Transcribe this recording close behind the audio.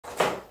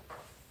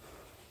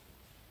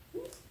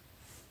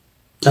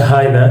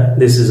Hi there,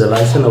 this is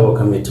Elisha and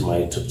welcome you to my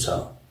YouTube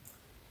channel.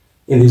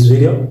 In this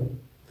video,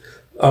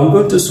 I'm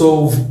going to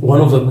solve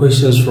one of the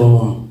questions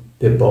from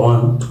paper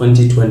 1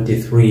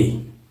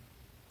 2023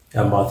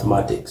 in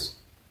mathematics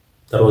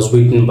that was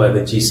written by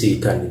the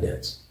GCE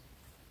candidates.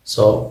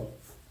 So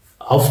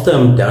after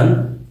I'm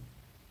done,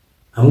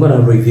 I'm going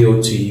to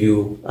reveal to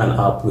you an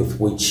app with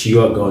which you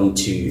are going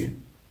to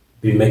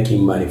be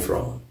making money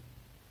from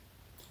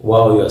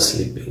while you are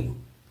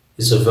sleeping.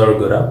 It's a very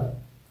good app.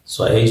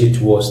 So I urge you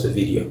to watch the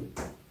video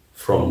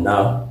from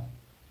now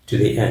to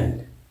the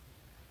end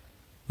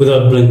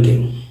without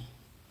blinking.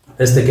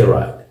 Let's take a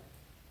ride.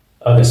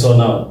 Okay, so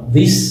now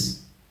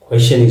this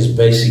question is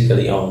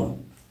basically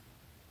on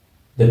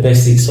the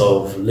basics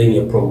of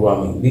linear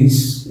programming.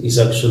 This is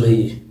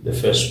actually the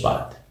first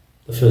part,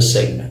 the first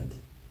segment,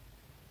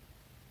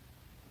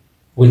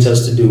 which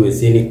has to do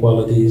with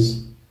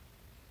inequalities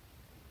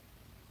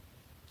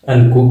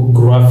and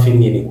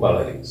graphing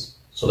inequalities.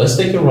 So let's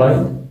take a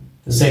ride.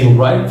 The saying,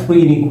 write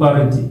three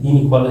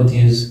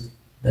inequalities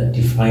that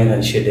define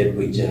a shaded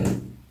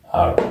region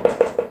are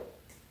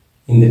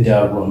in the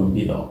diagram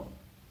below.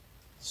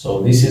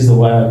 So this is the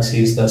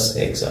y-axis, that's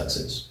the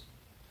x-axis.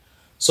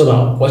 So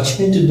now what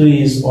you need to do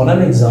is, on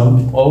an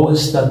exam,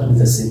 always start with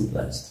the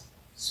simplest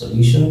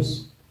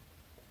solutions.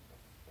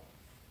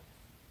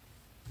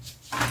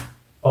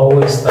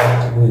 Always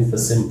start with the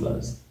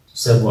simplest to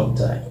save on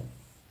time.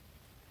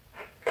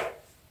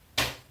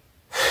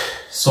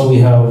 So we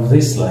have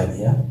this line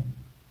here,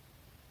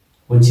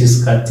 which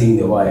is cutting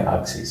the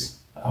y-axis.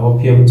 I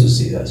hope you're able to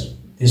see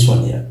this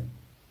one here.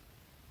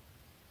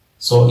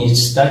 So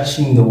it's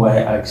touching the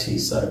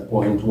y-axis at a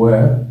point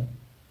where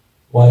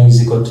y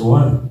is equal to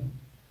 1.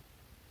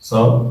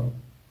 So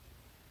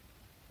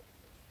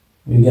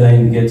we're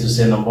going to get to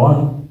say number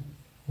 1,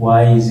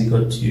 y is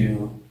equal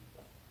to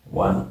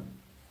 1.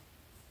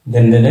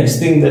 Then the next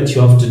thing that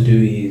you have to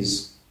do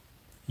is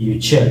you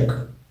check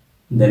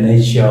the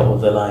nature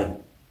of the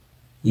line.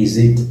 Is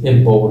it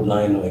a bold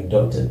line or a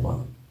dotted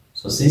one?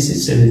 So since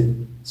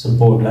it's a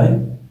bold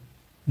line,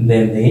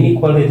 then the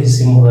inequality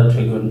symbol that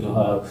we're going to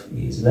have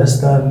is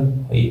less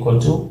than or equal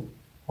to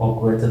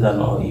or greater than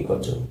or equal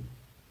to.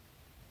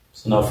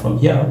 So now from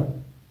here,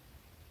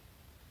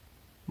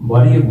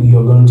 what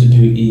you're going to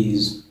do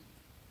is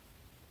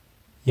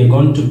you're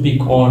going to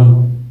pick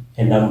on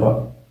a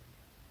number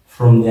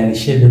from the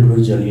unshaded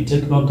region. You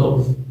take note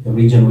of the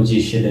region which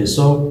is shaded.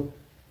 So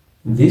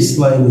this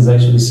line is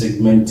actually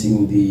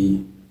segmenting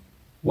the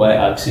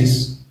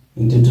y-axis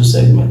into two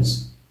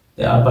segments,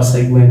 the upper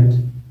segment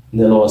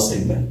and the lower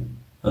segment.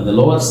 Now the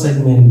lower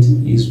segment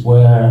is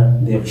where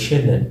they have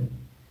shaded.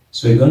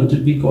 So we're going to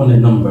pick on a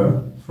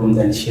number from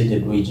the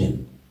unshaded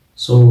region.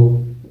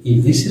 So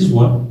if this is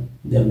 1,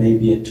 there may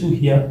be a 2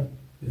 here,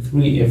 a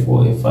 3, a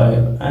 4, a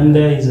 5, and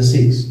there is a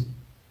 6.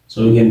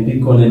 So we can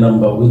pick on a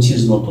number which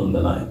is not on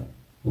the line.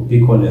 We'll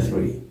pick on a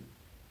 3.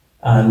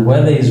 And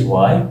where there is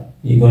y,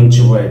 you're going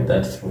to write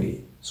that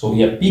 3. So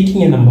we are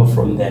picking a number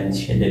from the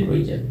unshaded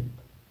region,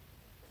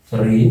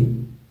 3,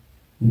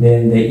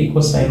 then the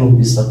equal sign will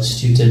be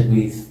substituted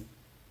with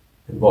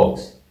the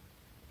box,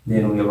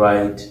 then we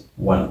write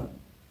 1.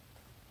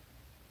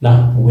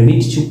 Now we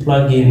need to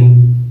plug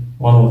in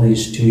one of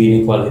these two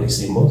inequality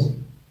symbols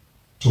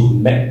to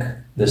make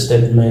the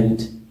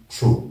statement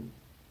true.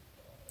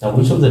 Now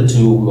which of the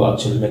two will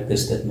actually make the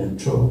statement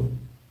true?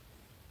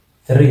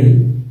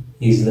 3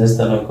 is less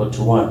than or equal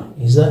to 1.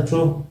 Is that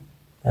true?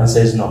 The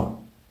answer is no.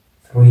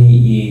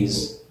 3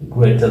 is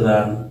greater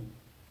than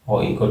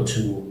or equal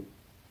to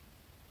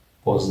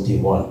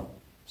positive 1.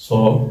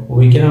 So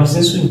we can now,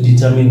 since we've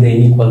determined the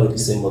inequality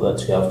symbol that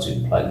we have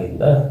to plug in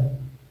there,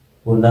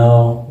 we'll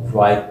now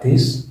write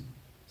this.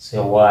 Say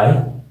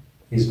y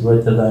is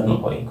greater than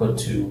or equal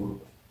to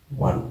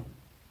 1.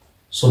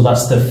 So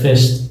that's the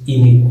first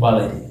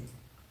inequality.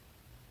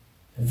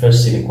 The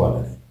first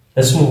inequality.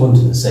 Let's move on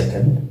to the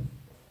second.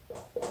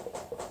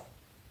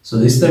 So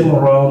this time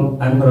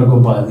around, I'm going to go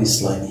by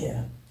this line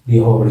here, the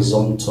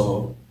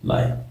horizontal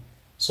line.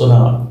 So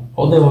now,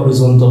 all the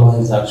horizontal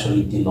lines are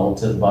actually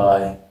denoted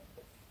by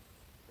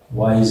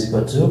y is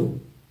equal to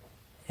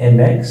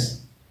mx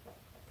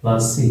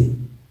plus c.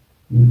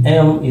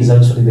 M is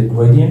actually the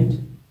gradient,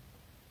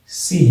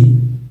 c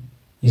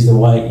is the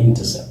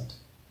y-intercept.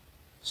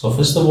 So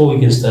first of all,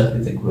 we can start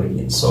with the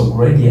gradient. So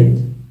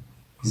gradient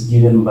is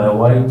given by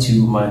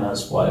y2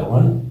 minus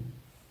y1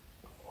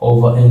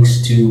 over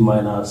x2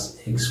 minus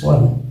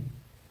x1.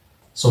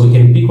 So we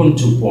can pick on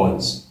 2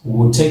 points.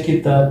 We'll take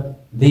it that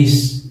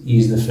this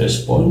is the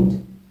first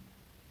point,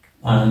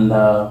 and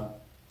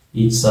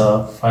it's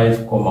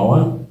 5,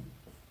 1.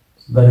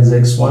 So that is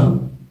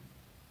x1,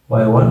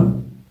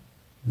 y1.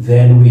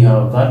 Then we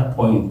have that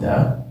point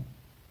there,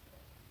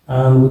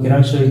 and we can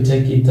actually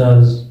take it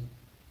as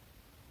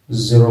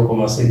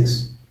 0,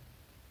 6.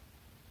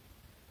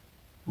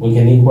 We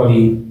can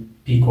equally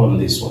pick on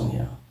this one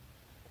here,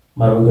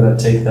 but we're going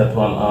to take that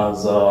one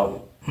as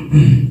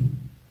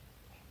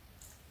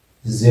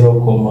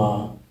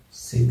 0,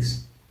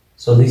 6.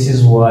 So this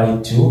is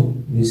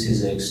y2, this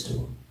is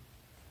x2.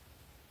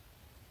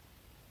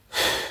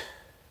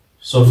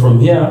 So from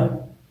here,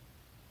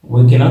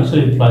 we can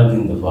actually plug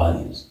in the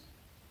values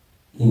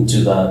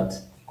into that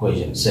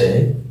equation.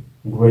 Say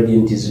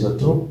gradient is equal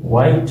to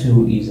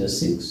y2 is a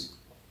 6,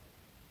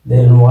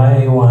 then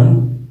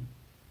y1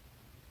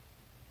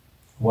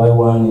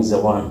 is a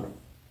 1,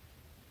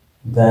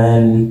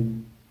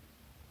 then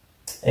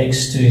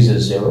x2 is a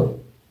 0,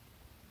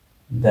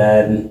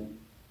 then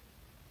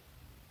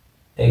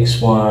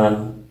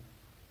x1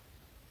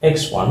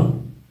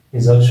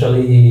 is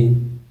actually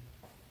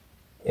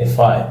a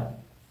 5,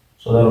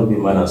 so that will be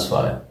minus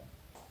 5.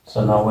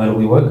 So now when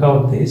we work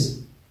out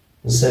this,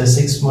 we say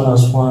 6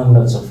 minus 1,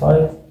 that's a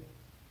 5,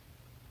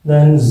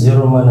 then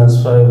 0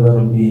 minus 5, that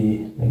will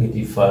be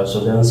negative 5, so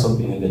the answer will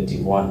be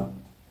negative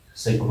 1.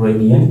 So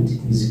gradient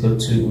is equal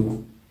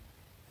to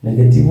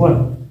negative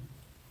 1.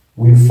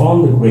 We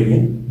found the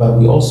gradient, but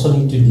we also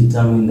need to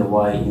determine the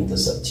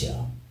y-intercept here.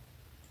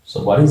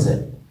 So what is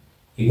it?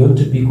 You're going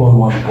to pick on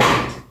one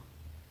point,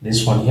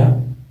 this one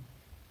here.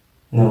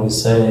 Now we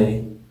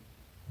say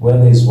where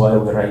there is y,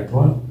 we write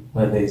 1,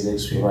 where there is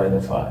x, we write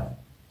a 5.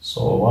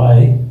 So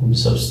y will be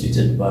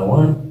substituted by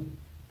 1,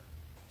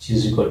 which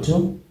is equal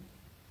to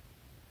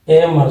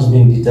m has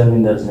been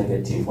determined as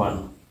negative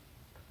 1.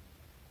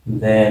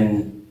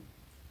 Then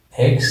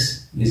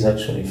x is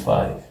actually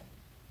 5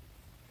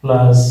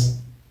 plus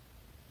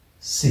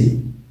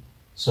c.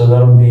 So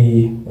that will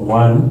be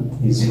 1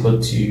 is equal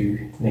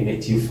to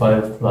negative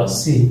 5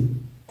 plus c.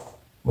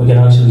 We can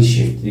actually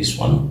shift this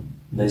one,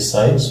 this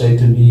side, so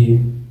it will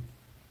be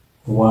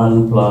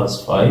 1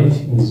 plus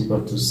 5 is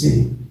equal to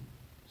c.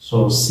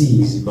 So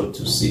c is equal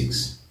to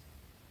 6.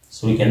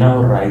 So we can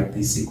now write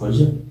this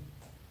equation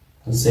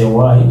and say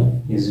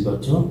y is equal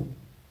to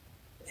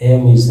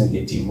m is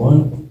negative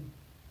 1,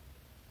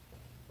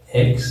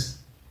 x,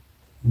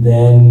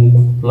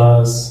 then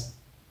plus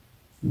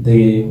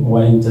the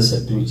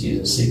y-intercept, which is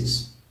a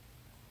 6.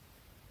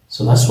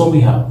 So that's what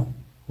we have.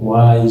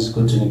 Y is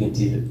equal to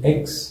negative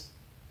x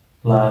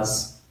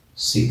plus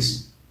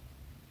 6.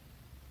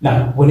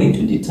 Now, we need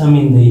to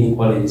determine the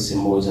inequality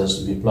symbol, which has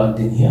to be plugged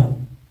in here.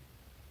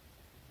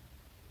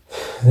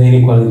 The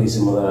inequality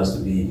symbol that has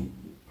to be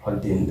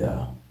plugged in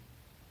there.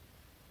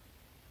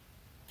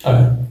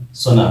 Okay,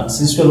 so now,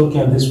 since we're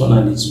looking at this one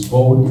and it's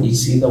bold,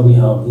 it's either we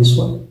have this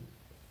one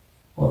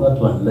or that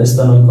one, less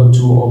than or equal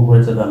to or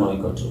greater than or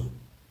equal to.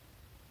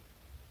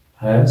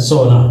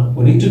 So now,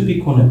 we need to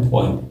pick on a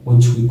point,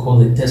 which we call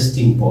the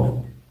testing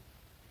point.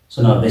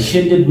 So now, the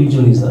shaded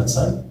region is that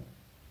side.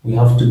 We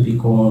have to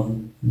pick on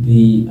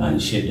the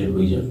unshaded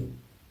region,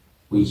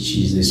 which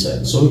is this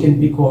side. So we can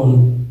pick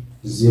on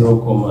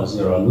 0,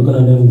 0, and we're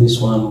going to name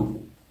this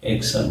one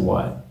x and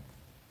y.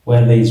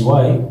 Where there is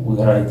y, we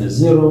write a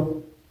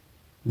 0.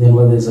 Then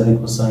where there's an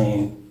equal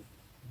sign,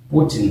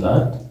 put in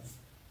that.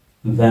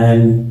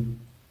 Then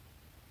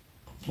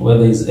where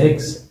there is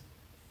x,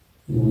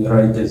 we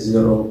write a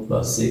 0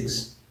 plus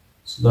 6.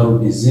 So that will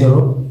be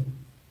 0,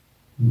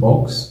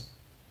 box,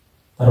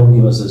 that will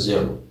give us a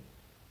 0.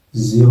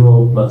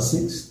 0 plus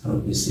 6, that will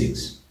be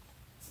 6.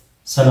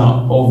 So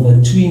now, of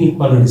the two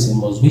inequality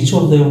symbols, which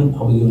of them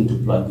are we going to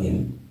plug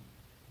in?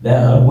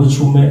 There, which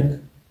will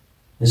make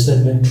the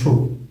statement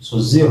true. So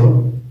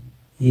 0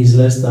 is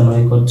less than or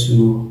equal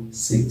to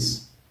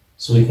 6.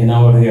 So we can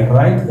now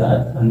rewrite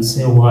that and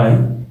say y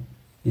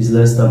is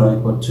less than or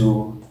equal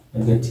to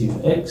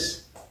negative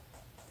x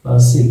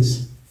plus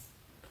 6.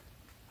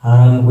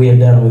 And we are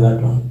done with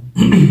that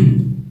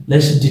one.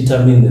 Let's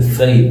determine the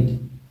third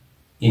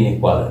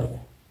inequality.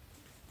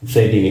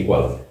 The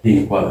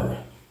inequality.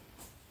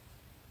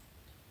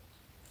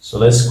 So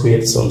let's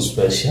create some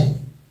space here.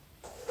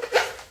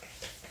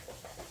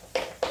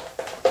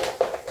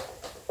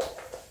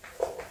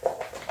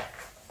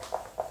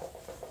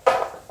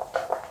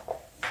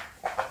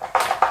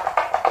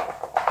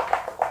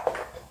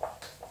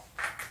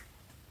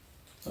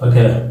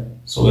 Okay,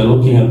 so we're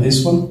looking at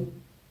this one.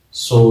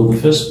 So the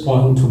first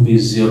point will be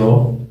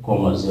 0,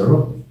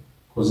 0,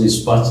 because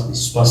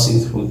it's passing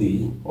through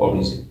the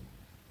origin.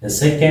 The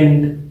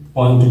second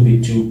point will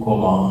be 2,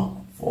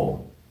 4.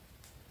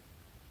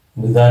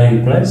 With that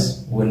in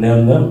place, we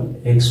name them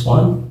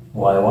x1,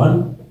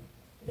 y1,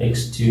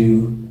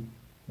 x2,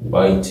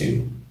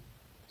 y2.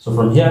 So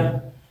from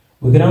here,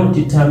 we can now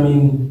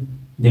determine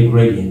the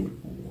gradient.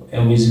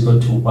 M is equal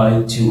to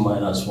y2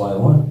 minus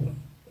y1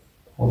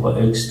 over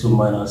x2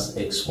 minus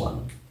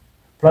x1.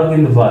 Plug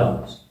in the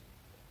values.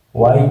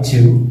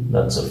 y2,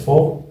 that's a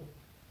 4.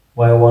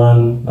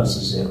 y1, that's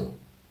a 0.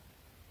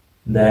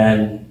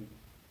 Then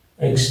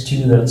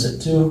x2, that's a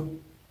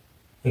 2.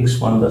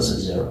 x1, that's a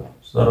 0.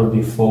 So that will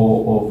be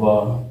 4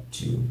 over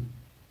 2.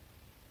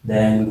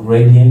 Then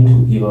gradient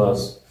will give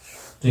us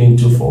 2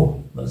 into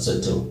 4, that's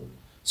a 2.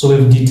 So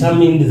we've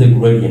determined the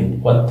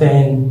gradient. What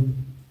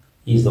then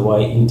is the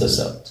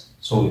y-intercept?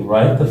 So we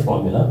write the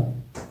formula.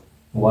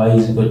 Y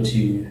is equal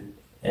to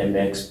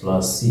mx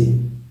plus c.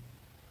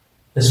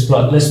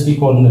 Let's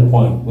pick on the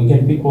point. We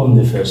can pick on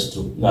the first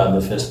two. Now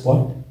the first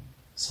point.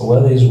 So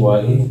where there is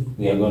y,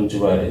 we are going to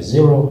write a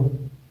 0.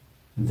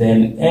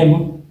 Then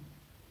m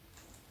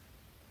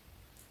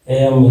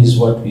M is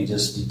what we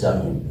just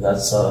determined.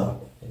 That's a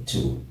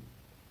 2.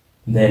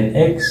 Then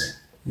X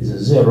is a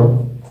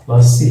 0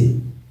 plus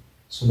C.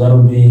 So that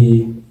will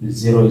be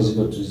 0 is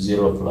equal to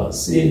 0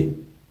 plus C.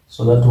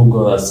 So that will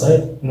go that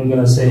side. And we're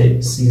going to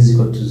say C is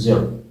equal to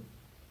 0.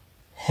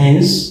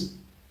 Hence,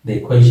 the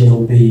equation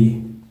will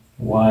be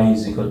Y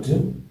is equal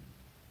to,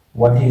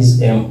 what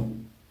is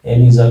M?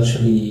 M is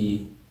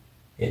actually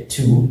a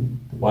 2,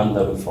 the one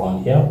that we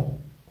found here.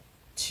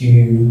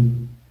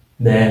 2,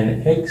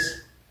 then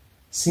X.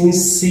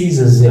 Since C is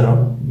a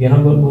 0, we're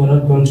not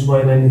going to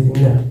write anything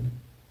there.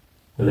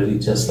 We'll leave it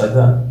just like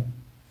that.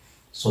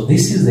 So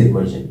this is the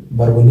equation,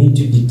 but we need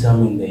to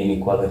determine the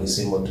inequality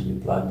symbol to be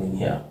plugged in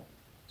here.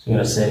 So we're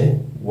going to say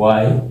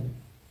Y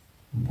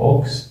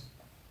box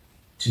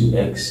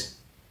 2X.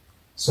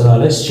 So now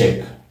let's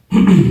check.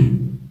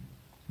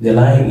 The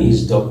line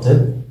is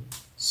dotted,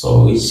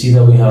 so it's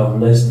either we have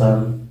less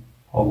than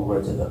or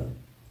greater than.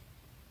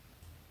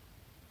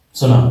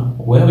 So now,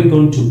 where are we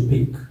going to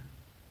pick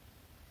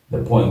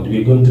the point?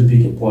 We're going to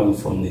pick a point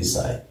from this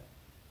side.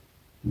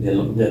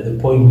 The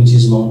point which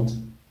is not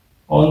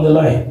on the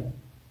line.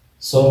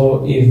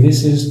 So if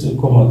this is 2,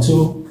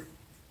 2,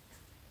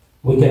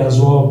 we can as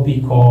well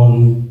pick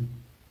on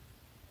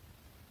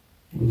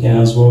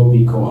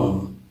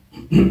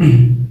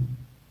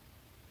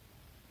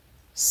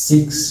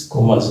 6,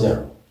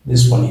 0.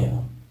 This one here.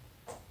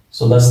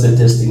 So that's the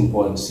testing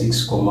point,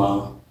 6,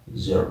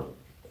 0.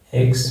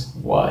 X,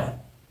 Y.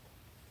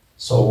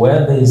 So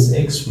where there is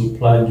X, we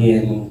plug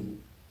in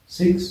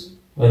 6.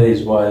 Where there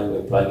is Y,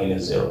 we plug in a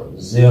 0.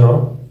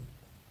 0,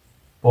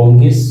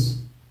 Pongis,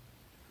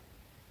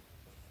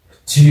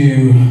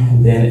 2,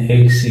 then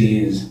X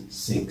is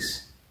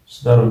 6.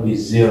 So that will be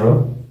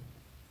 0,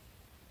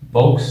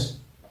 box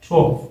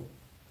 12.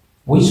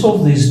 Which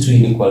of these two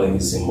inequality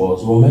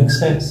symbols will make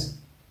sense?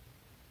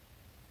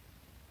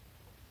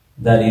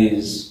 That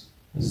is,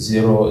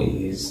 0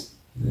 is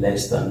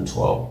less than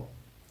 12.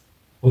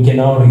 We can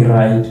now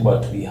rewrite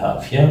what we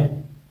have here.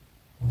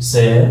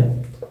 Say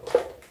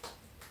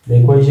the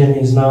equation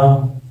is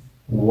now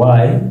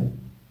Y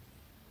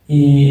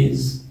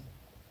is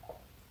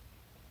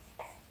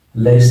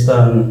less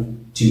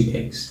than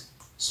 2X.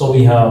 So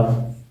we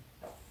have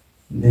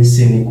this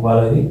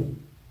inequality.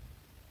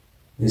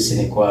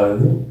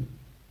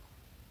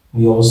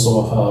 We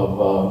also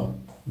have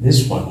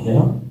this one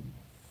here.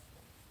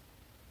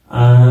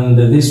 And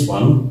this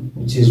one,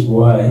 which is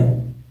Y,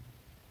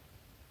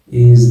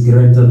 is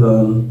greater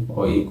than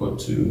or equal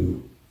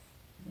to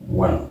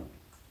 1.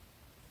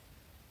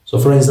 So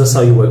friends, that's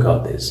how you work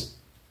out this.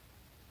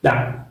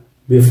 Now,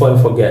 before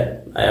I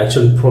forget, I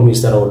actually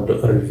promised that I would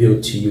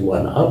reveal to you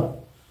an app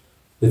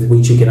with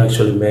which you can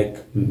actually make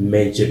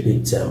major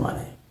big time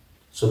money.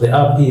 So the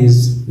app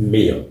is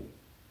Meyo.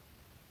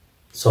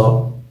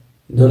 So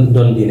don't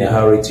be in a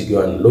hurry to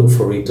go and look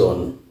for it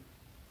on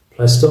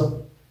Play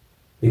Store,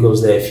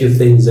 because there are a few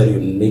things that you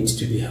need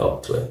to be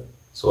helped with.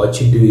 So what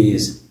you do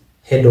is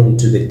head on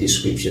to the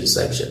description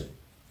section.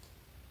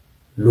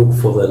 Look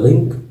for the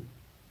link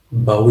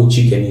by which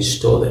you can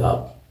install the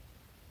app.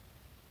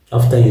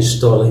 After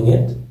installing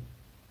it,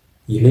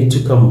 you need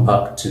to come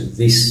back to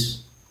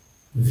this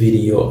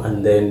video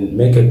and then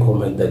make a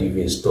comment that you've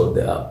installed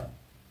the app.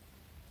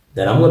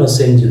 Then I'm going to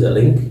send you the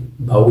link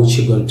by which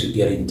you're going to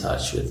get in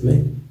touch with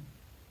me.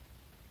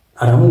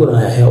 And I'm going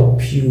to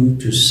help you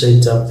to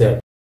set up the